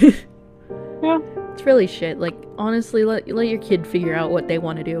shit. Yeah. It's really shit. Like honestly, let your kid figure out what they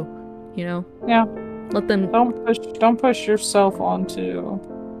want to do, you know? Yeah. Let them don't push yourself onto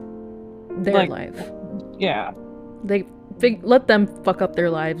their life. Yeah. Let them fuck up their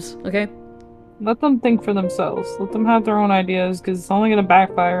lives, okay? Let them think for themselves. Let them have their own ideas, because it's only going to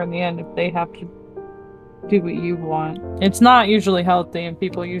backfire in the end if they have to do what you want. It's not usually healthy, and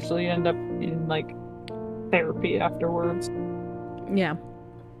people usually end up in, like, therapy afterwards. Yeah.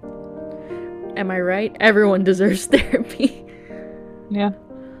 Am I right? Everyone deserves therapy. Yeah.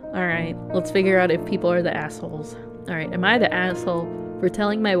 Alright, let's figure out if people are the assholes. Alright, am I the asshole for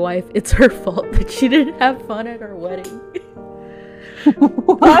telling my wife it's her fault that she didn't have fun at our wedding?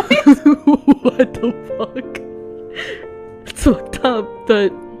 What? What the fuck? It's fucked up,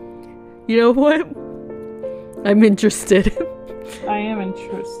 but you know what? I'm interested. I am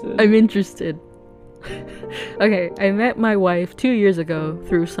interested. I'm interested. Okay, I met my wife 2 years ago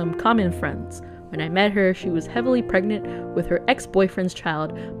through some common friends. When I met her, she was heavily pregnant with her ex-boyfriend's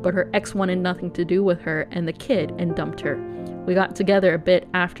child, but her ex wanted nothing to do with her and the kid and dumped her. We got together a bit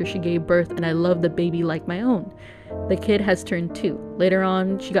after she gave birth, and I loved the baby like my own. The kid has turned 2. Later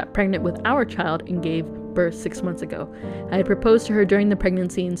on, she got pregnant with our child and gave birth 6 months ago. I had proposed to her during the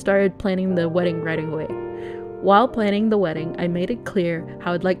pregnancy and started planning the wedding right away. While planning the wedding, I made it clear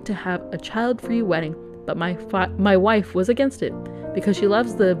how I'd like to have a child-free wedding, but my wife was against it because she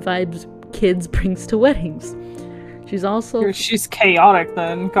loves the vibes kids brings to weddings. She's chaotic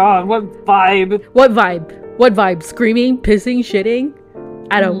then. God, what vibe? What vibe? Screaming, pissing, shitting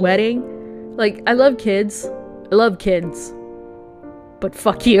at a wedding? Like, I love kids, but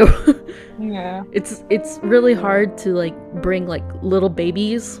fuck you. Yeah. It's really hard to like bring like little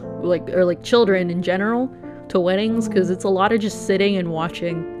babies or like children in general to weddings because it's a lot of just sitting and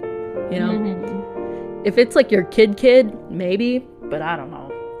watching, you know. If it's like your kid, maybe, but I don't know.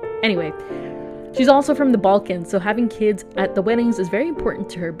 Anyway, she's also from the Balkans, so having kids at the weddings is very important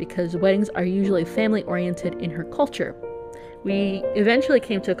to her because weddings are usually family-oriented in her culture. We eventually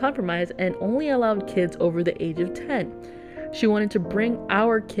came to a compromise and only allowed kids over the age of 10. She wanted to bring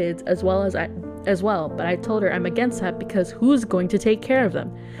our kids as well, but I told her I'm against that because who's going to take care of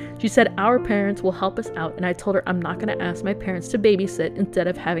them? She said our parents will help us out, and I told her I'm not going to ask my parents to babysit instead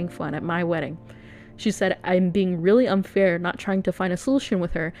of having fun at my wedding. She said I'm being really unfair not trying to find a solution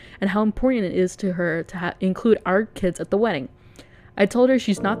with her and how important it is to her to include our kids at the wedding. I told her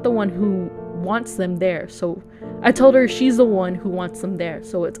she's not the one who wants them there, so she's the one who wants them there,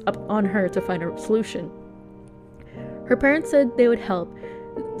 so it's up on her to find a solution. Her parents said they would help.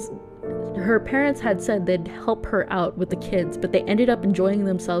 Her parents had said they'd help her out with the kids, but they ended up enjoying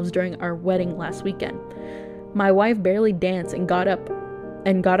themselves during our wedding last weekend. My wife barely danced and got up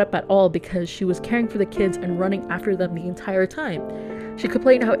at all because she was caring for the kids and running after them the entire time. She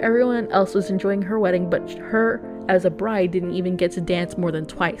complained how everyone else was enjoying her wedding, but her, as a bride, didn't even get to dance more than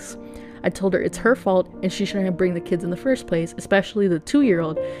twice. I told her it's her fault and she shouldn't bring the kids in the first place, especially the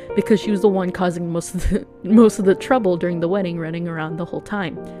 2-year-old, because she was the one causing most of the trouble during the wedding, running around the whole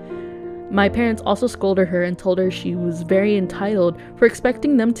time. My parents also scolded her and told her she was very entitled for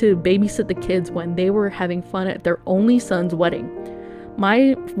expecting them to babysit the kids when they were having fun at their only son's wedding.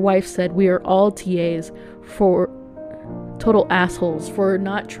 My wife said we are all TAs for total assholes for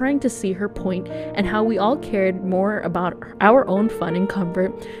not trying to see her point and how we all cared more about our own fun and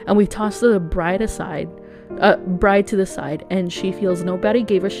comfort, and we tossed the bride to the side, and she feels nobody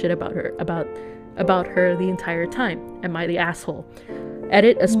gave a shit about her the entire time. Am I the asshole?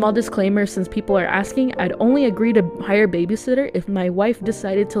 Edit, a small disclaimer since people are asking. I'd only agree to hire a babysitter if my wife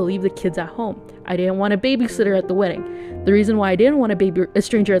decided to leave the kids at home. I didn't want a babysitter at the wedding. The reason why I didn't want a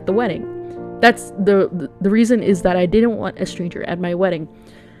stranger at the wedding. That's the reason is that I didn't want a stranger at my wedding.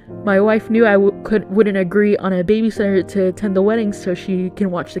 My wife knew I wouldn't agree on a babysitter to attend the wedding so she can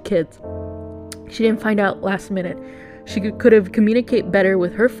watch the kids. She didn't find out last minute. She could have communicated better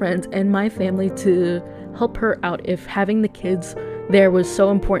with her friends and my family to help her out if having the kids there was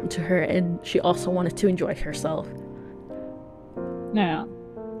so important to her, and she also wanted to enjoy herself. Yeah.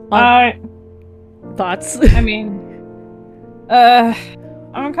 Thoughts? I mean,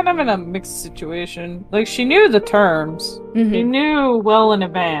 I'm kind of in a mixed situation. Like, she knew the terms. Mm-hmm. She knew well in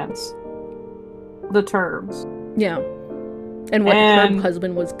advance the terms. Yeah. And what her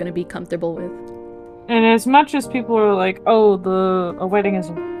husband was going to be comfortable with. And as much as people are like, oh, a wedding is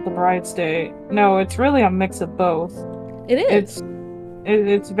the bride's day. No, it's really a mix of both. It is.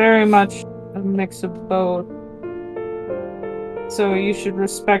 It's very much a mix of both. So you should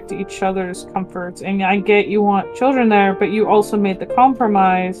respect each other's comforts. And I get you want children there, but you also made the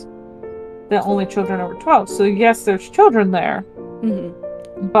compromise that only children over 12. So yes, there's children there.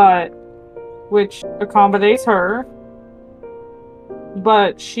 Mm-hmm. But, which accommodates her.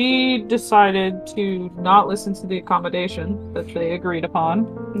 But she decided to not listen to the accommodation that they agreed upon.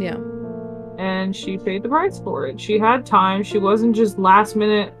 Yeah. And she paid the price for it. She had time. She wasn't just last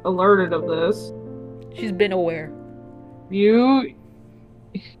minute alerted of this. She's been aware. You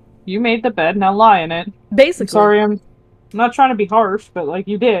made the bed, now lie in it. Basically. I'm sorry, I'm not trying to be harsh, but like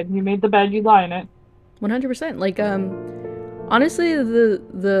you did. You made the bed, you lie in it. 100%. Like, honestly,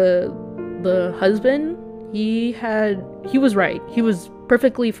 the husband, he was right. He was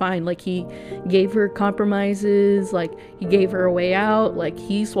perfectly fine. Like, he gave her compromises, like, he gave her a way out, like,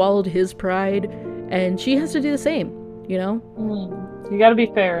 he swallowed his pride, and she has to do the same, you know? You gotta be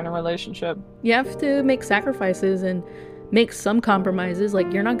fair in a relationship. You have to make sacrifices and make some compromises.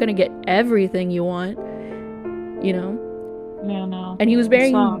 Like, you're not gonna get everything you want, you know? Yeah, no. And he was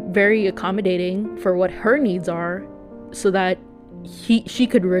very accommodating for what her needs are, so that she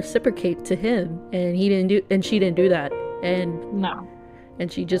could reciprocate to him, and she didn't do that. And no. And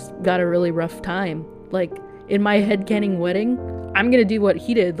she just got a really rough time. Like, in my headcanon wedding, I'm gonna do what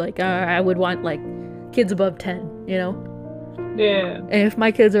he did. Like, I would want, like, kids above 10, you know? Yeah. And if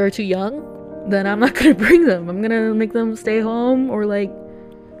my kids are too young, then I'm not gonna bring them. I'm gonna make them stay home, or, like,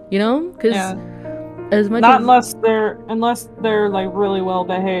 you know? Because as much unless they're like really well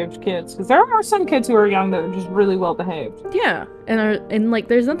behaved kids, because there are some kids who are young that are just really well behaved. Yeah, and like,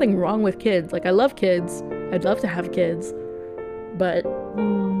 there's nothing wrong with kids. Like, I love kids. I'd love to have kids, but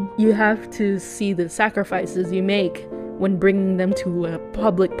you have to see the sacrifices you make when bringing them to a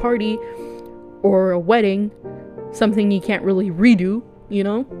public party or a wedding, something you can't really redo, you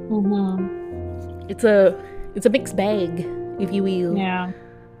know? It's a mixed bag, if you will. Yeah.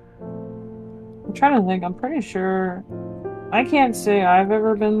 I'm trying to think. I'm pretty sure I can't say I've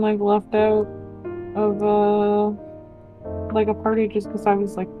ever been like left out of like a party just because I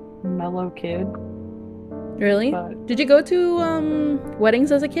was like a mellow kid. Really? But, did you go to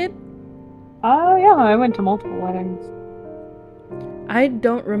weddings as a kid? Yeah, I went to multiple weddings. I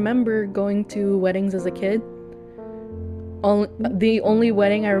don't remember going to weddings as a kid. The only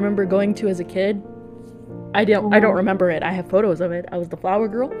wedding I remember going to as a kid, I don't remember it. I have photos of it. I was the flower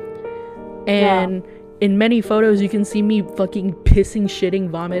girl. And in many photos, you can see me fucking pissing, shitting,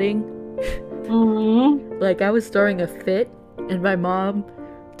 vomiting. Like, I was throwing a fit, and my mom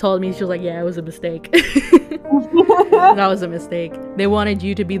told me, she was like, yeah, it was a mistake. That was a mistake. They wanted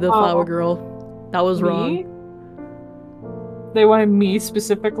you to be the flower girl. That was wrong. They wanted me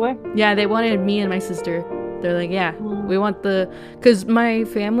specifically? Yeah, they wanted me and my sister. They're like, yeah, we want because my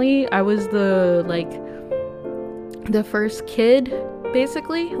family, I was the first kid,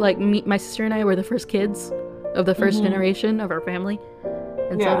 basically. Like, my sister and I were the first kids of the first generation of our family.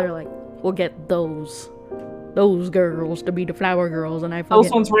 And so they're like, we'll get those girls to be the flower girls. And those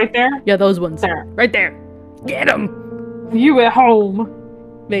ones right there? Yeah, those ones. There. Right there. Get them! You at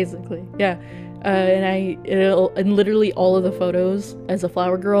home. Basically, yeah. And literally all of the photos as a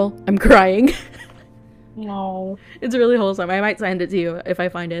flower girl, I'm crying. No. It's really wholesome. I might send it to you if I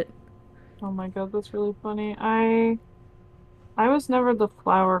find it. Oh my god, that's really funny. I was never the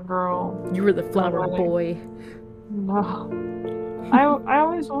flower girl. You were the flower boy. No. I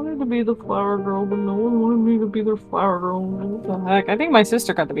always wanted to be the flower girl, but no one wanted me to be their flower girl. What the heck? I think my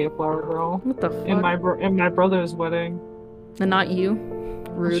sister got to be a flower girl. What the fuck? In my brother's wedding. And not you?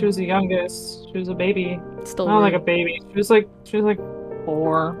 Rude. She was the youngest. She was a baby. Still not rude. Like a baby. She was like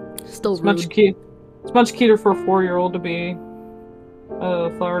 4. Still it's rude. It's much cuter for a 4-year-old to be a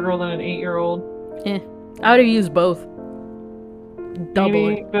flower girl than an 8-year-old. I would have used both. Double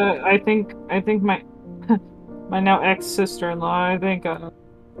Maybe, it. but I think my my now ex sister-in-law, I think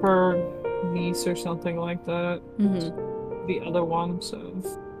her niece or something like that. The other one, so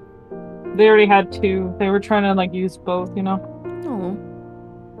they already had two. They were trying to like use both, you know.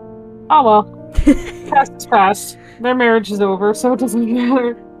 Oh well. Past is past. Their marriage is over, so it doesn't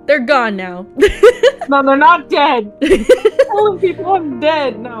matter. They're gone now. No, they're not dead. Telling people I'm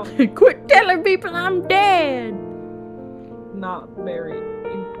dead. No. Quit telling people I'm dead. Not married.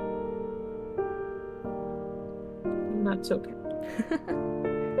 That's okay.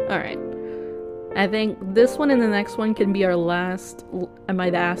 Alright. I think this one and the next one can be our last. Am I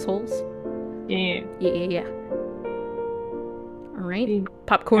the assholes? Yeah. Yeah. Alright.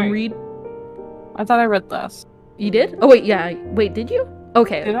 Popcorn read. I thought I read last. You did? Oh, wait, yeah. Wait, did you?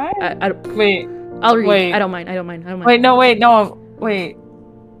 Okay. Did I? Wait. I'll read. Wait. I don't mind. Wait.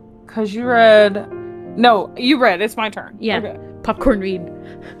 Because you read... No, you read. It's my turn. Yeah. Okay. Popcorn read.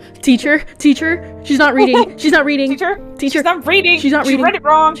 Teacher. She's not reading. She's not reading. Teacher. She's not reading. She's not reading. She read it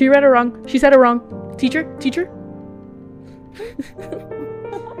wrong. She read it wrong. She said it wrong. Teacher.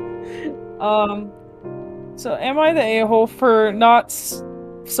 So am I the a-hole for not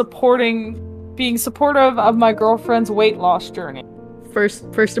being supportive of my girlfriend's weight loss journey?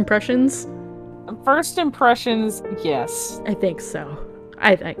 First impressions? First impressions, yes. I think so.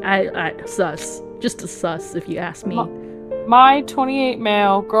 I sus. Just a sus, if you ask me. My 28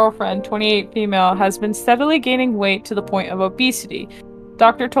 male girlfriend, 28 female, has been steadily gaining weight to the point of obesity.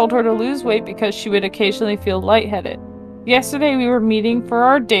 Doctor told her to lose weight because she would occasionally feel lightheaded. Yesterday we were meeting for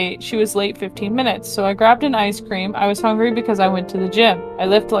our date. She was late 15 minutes, so I grabbed an ice cream. I was hungry because I went to the gym. I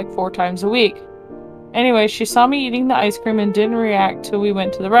lift like 4 times a week. Anyway, she saw me eating the ice cream and didn't react till we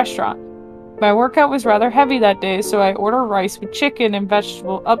went to the restaurant. My workout was rather heavy that day, so I ordered rice with chicken and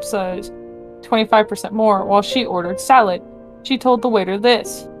vegetable upsize, 25% more, while she ordered salad. She told the waiter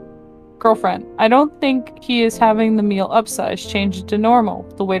this. Girlfriend, I don't think he is having the meal upsized. Change it to normal.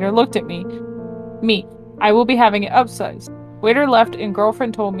 The waiter looked at me. I will be having it upsized. Waiter left and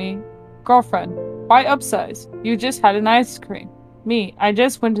girlfriend told me, Girlfriend, why upsize? You just had an ice cream. I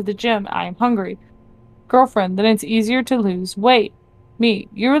just went to the gym. I am hungry. Girlfriend, then it's easier to lose weight.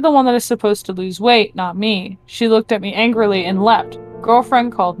 You're the one that is supposed to lose weight, not me. She looked at me angrily and left.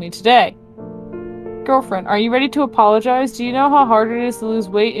 Girlfriend called me today. Girlfriend, are you ready to apologize? Do you know how hard it is to lose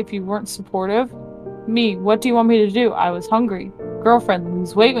weight if you weren't supportive? What do you want me to do? I was hungry. Girlfriend,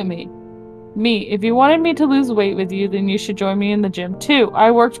 lose weight with me. If you wanted me to lose weight with you, then you should join me in the gym too.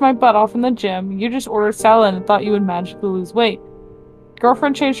 I worked my butt off in the gym. You just ordered salad and thought you would magically lose weight.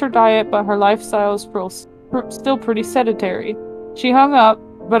 Girlfriend changed her diet, but her lifestyle is still pretty sedentary. She hung up,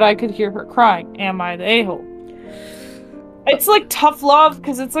 but I could hear her crying. Am I the a-hole? It's like tough love,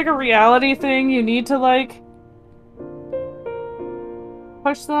 because it's like a reality thing. You need to like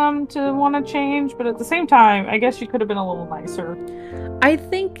push them to want to change, but at the same time, I guess you could have been a little nicer. I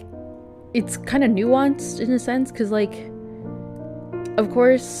think it's kind of nuanced in a sense, because like, of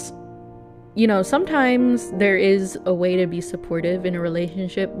course, you know, sometimes there is a way to be supportive in a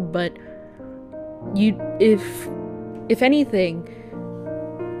relationship, but if anything,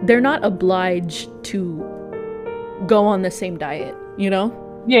 they're not obliged to go on the same diet, you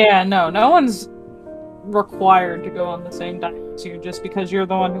know? Yeah, no one's required to go on the same diet as you just because you're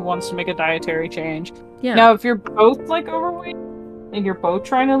the one who wants to make a dietary change. Yeah. Now, if you're both like overweight and you're both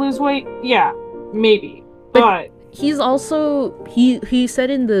trying to lose weight, yeah, maybe. But he's also he said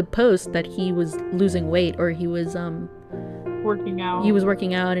in the post that he was losing weight, or he was working out. He was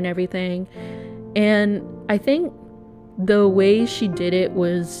working out and everything. And I think the way she did it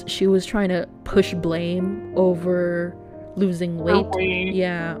was she was trying to push blame over losing weight,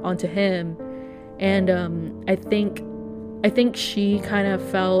 onto him. And I think she kind of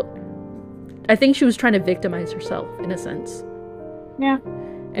felt, I think she was trying to victimize herself in a sense. Yeah.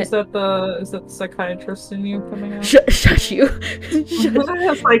 Is that the psychiatrist in you coming out? Shush you.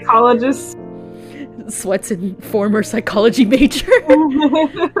 Psychologist. Sweats in former psychology major.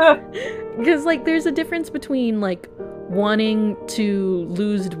 Because like there's a difference between like wanting to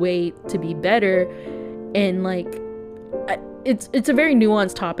lose weight to be better, and like it's a very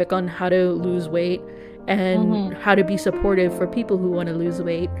nuanced topic on how to lose weight and how to be supportive for people who want to lose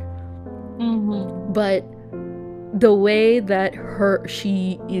weight. But the way that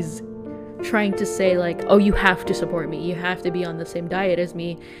she is trying to say like, oh, you have to support me, you have to be on the same diet as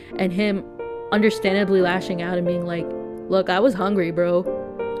me, and him understandably lashing out and being like, look, I was hungry, bro,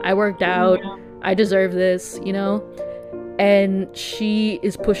 I worked out, I deserve this, you know? And she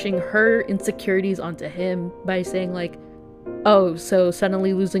is pushing her insecurities onto him by saying like, oh, so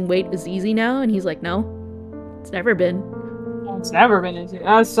suddenly losing weight is easy now? And he's like, no, it's never been. It's never been easy.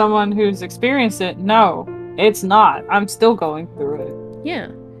 As someone who's experienced it, no, it's not. I'm still going through it.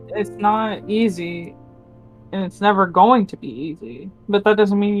 Yeah. It's not easy, and it's never going to be easy. But that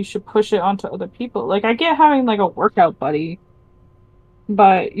doesn't mean you should push it onto other people. Like, I get having, like, a workout buddy,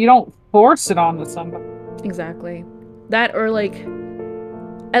 but you don't force it onto somebody. Exactly. That, or, like,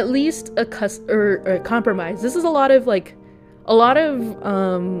 at least a compromise. This is a lot of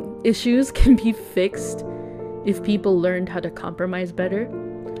issues can be fixed if people learned how to compromise better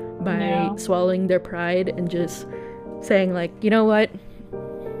by swallowing their pride and just saying, like, you know what,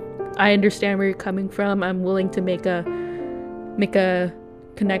 I understand where you're coming from. I'm willing to make a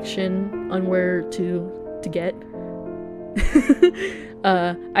connection on where to get.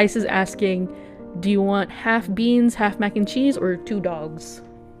 Ice is asking, do you want half beans, half mac and cheese, or 2 dogs?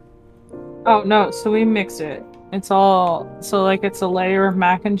 Oh, no, so we mix it. It's all, so, like, it's a layer of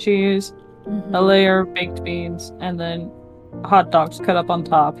mac and cheese, a layer of baked beans, and then hot dogs cut up on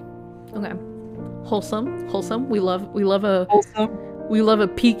top. Okay. Wholesome. We love a Wholesome. We love a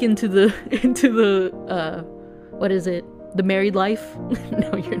peek into the what is it? The married life?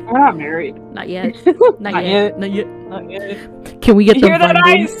 No, you're not. We're not married. Not yet. Not yet. Can we get the hear vine that, boom?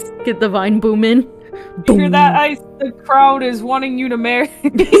 Ice? Get the vine boom in? You hear that, Ice? The crowd is wanting you to marry.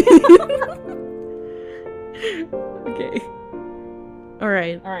 Okay. All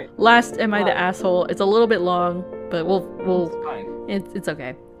right. Last, am I the asshole? It's a little bit long, but we'll it's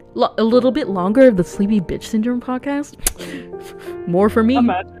okay. A little bit longer of the Sleepy Bitch Syndrome podcast. More for me.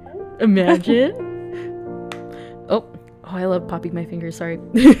 Imagine. Oh, I love popping my fingers. Sorry.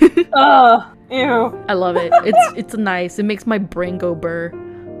 Ew. I love it. It's nice. It makes my brain go burr.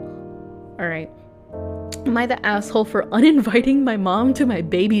 All right. Am I the asshole for uninviting my mom to my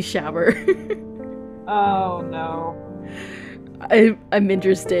baby shower? Oh no. I'm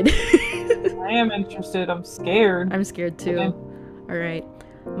interested. I am interested. I'm scared. I'm scared too. Okay. All right.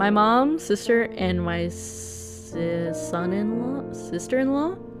 My mom, sister, and my sister-in-law?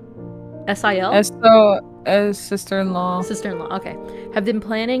 SIL? Sister-in-law. Sister-in-law, okay. Have been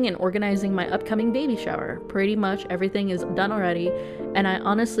planning and organizing my upcoming baby shower. Pretty much everything is done already, and I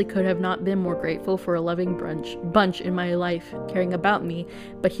honestly could have not been more grateful for a loving bunch in my life caring about me,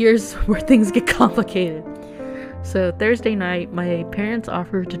 but here's where things get complicated. So Thursday night, my parents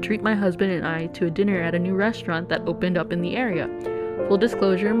offered to treat my husband and I to a dinner at a new restaurant that opened up in the area. Full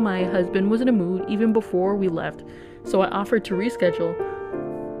disclosure, my husband was in a mood even before we left, so I offered to reschedule,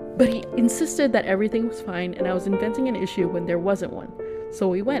 but he insisted that everything was fine and I was inventing an issue when there wasn't one, so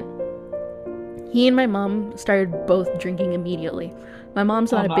we went. He and my mom started both drinking immediately. My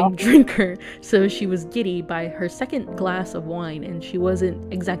mom's not a big drinker, so she was giddy by her second glass of wine, and she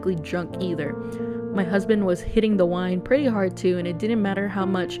wasn't exactly drunk either. My husband was hitting the wine pretty hard too, and it didn't matter how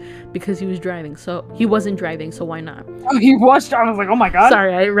much because he was driving. So he wasn't driving, so why not? Oh, he was driving. I was like, oh my god.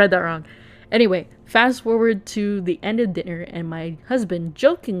 Sorry, I read that wrong. Anyway, fast forward to the end of dinner, and my husband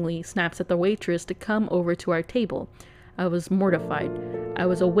jokingly snaps at the waitress to come over to our table. I was mortified. I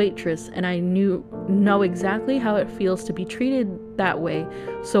was a waitress, and I know exactly how it feels to be treated that way.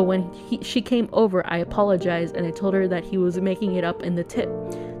 So when she came over, I apologized, and I told her that he was making it up in the tip.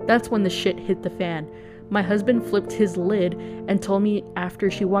 That's when the shit hit the fan. My husband flipped his lid and told me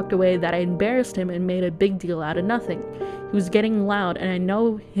after she walked away that I embarrassed him and made a big deal out of nothing. He was getting loud, and I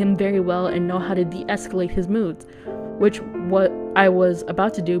know him very well and know how to de-escalate his moods, which what I was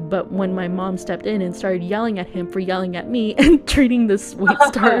about to do, but when my mom stepped in and started yelling at him for yelling at me and treating the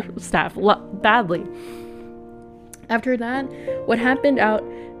wait staff badly. After that,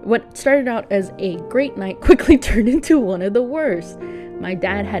 what started out as a great night quickly turned into one of the worst. My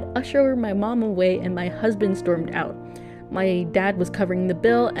dad had ushered my mom away and my husband stormed out. My dad was covering the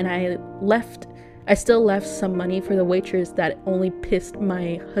bill, and I still left some money for the waitress that only pissed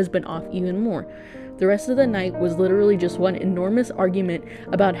my husband off even more. The rest of the night was literally just one enormous argument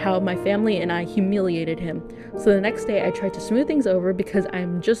about how my family and I humiliated him. So the next day I tried to smooth things over because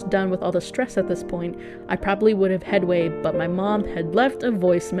I'm just done with all the stress at this point. I probably would have headway, but my mom had left a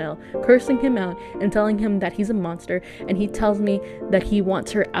voicemail cursing him out and telling him that he's a monster, and he tells me that he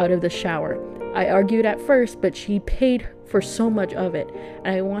wants her out of the shower. I argued at first, but she paid for so much of it,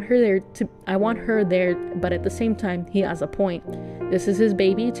 and I want her there, but at the same time, he has a point. This is his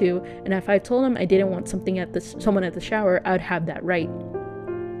baby too, and if I told him I didn't want someone at the shower, I'd have that right.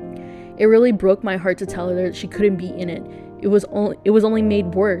 It really broke my heart to tell her that she couldn't be in it. It was only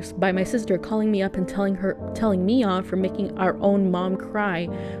made worse by my sister calling me up and telling me off for making our own mom cry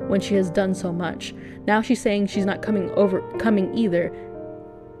when she has done so much. Now she's saying she's not coming either,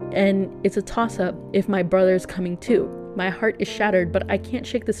 and it's a toss-up if my brother's coming too. My heart is shattered, but I can't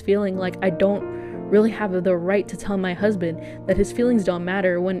shake this feeling like I don't really have the right to tell my husband that his feelings don't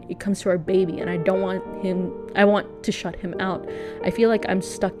matter when it comes to our baby, and I want to shut him out. I feel like I'm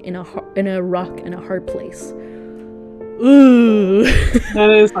stuck in a rock and a hard place. Ooh.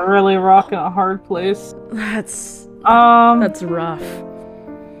 That is a really rock and a hard place. That's rough.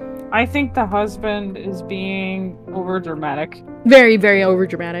 I think the husband is being overdramatic. Very, very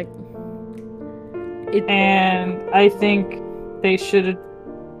overdramatic. And I think they should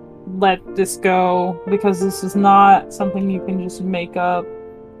let this go, because this is not something you can just make up.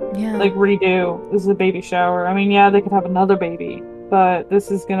 Yeah. Like, redo. This is a baby shower. I mean, yeah, they could have another baby, but this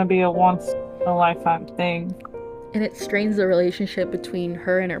is gonna be a once-in-a-lifetime thing. And it strains the relationship between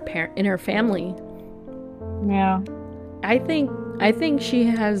her and her family. Yeah. I think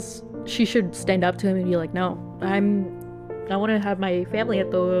she should stand up to him and be like, no, I want to have my family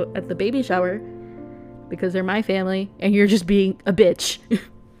at the baby shower because they're my family, and you're just being a bitch.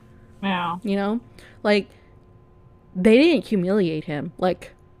 Yeah. You know, like, they didn't humiliate him.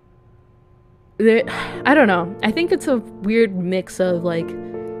 Like, I don't know. I think it's a weird mix of, like,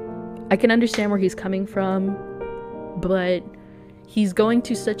 I can understand where he's coming from, but he's going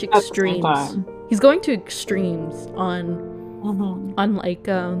to such extremes. He's going to extremes on like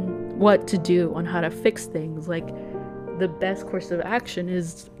what to do, on how to fix things. Like, the best course of action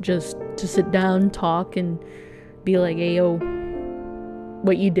is just to sit down, talk, and be like, hey, yo,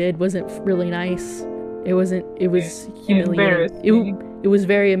 what you did wasn't really nice. It was humiliating. It was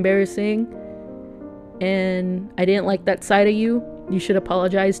very embarrassing, and I didn't like that side of you. You should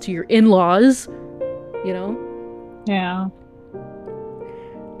apologize to your in-laws, you know? Yeah.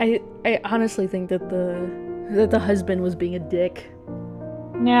 I honestly think that the husband was being a dick.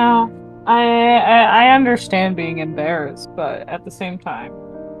 Yeah. I understand being embarrassed, but at the same time,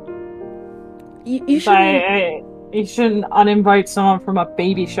 you shouldn't uninvite someone from a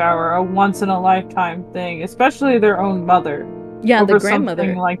baby shower, a once-in-a-lifetime thing, especially their own mother. Yeah, over the grandmother.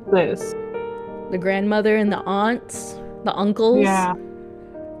 Something like this. The grandmother and the aunts, the uncles. Yeah.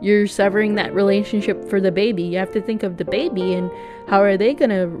 You're severing that relationship for the baby. You have to think of the baby and how are they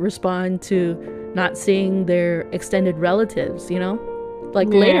gonna respond to not seeing their extended relatives, you know? Like,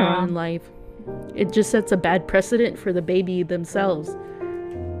 later on in life. It just sets a bad precedent for the baby themselves.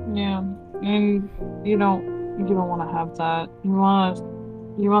 Yeah. And you don't want to have that. You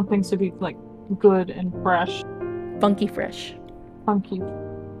want things to be, like, good and fresh. Funky fresh. Funky.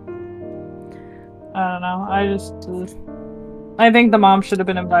 I don't know. I think the mom should have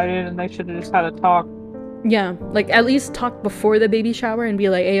been invited, and they should have just had a talk. Yeah, like, at least talk before the baby shower and be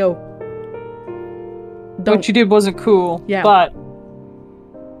like, hey, yo, what you did wasn't cool. Yeah. But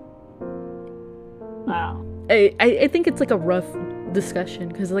wow. I think it's, like, a rough discussion,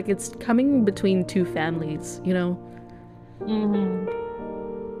 because, like, it's coming between two families, you know?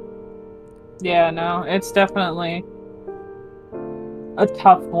 Yeah, no, it's definitely a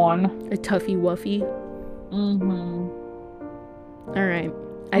tough one. A toughy wuffy. Alright.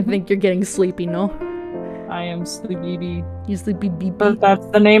 I think you're getting sleepy, no? I am sleepy. You sleepy beep. But that's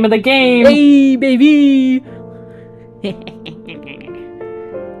the name of the game! Hey, baby!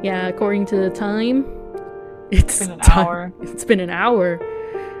 Yeah, according to the time, it's been an hour. It's been an hour.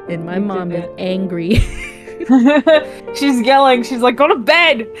 And my mom is angry. She's yelling. She's like, go to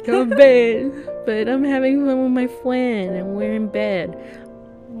bed! Go to bed. But I'm having fun with my friend, and we're in bed.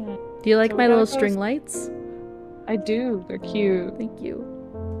 Yeah. Do you like my little string lights? I do. They're cute. Thank you.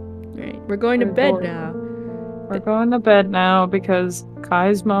 Alright, we're going to bed now. We're going to bed now because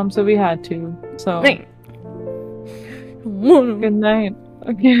Kai's mom said we had to. So, good night.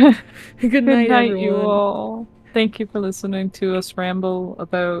 Okay. Good night, everyone. You all. Thank you for listening to us ramble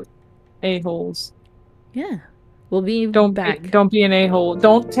about a-holes. Yeah. We'll be back. Don't be an a-hole.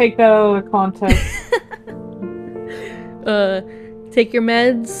 Don't take that out of context. Take your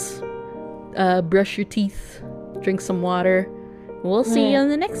meds. Brush your teeth. Drink some water. We'll see you on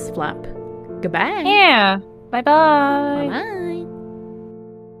the next flap. Goodbye. Yeah. Bye-bye. Bye-bye.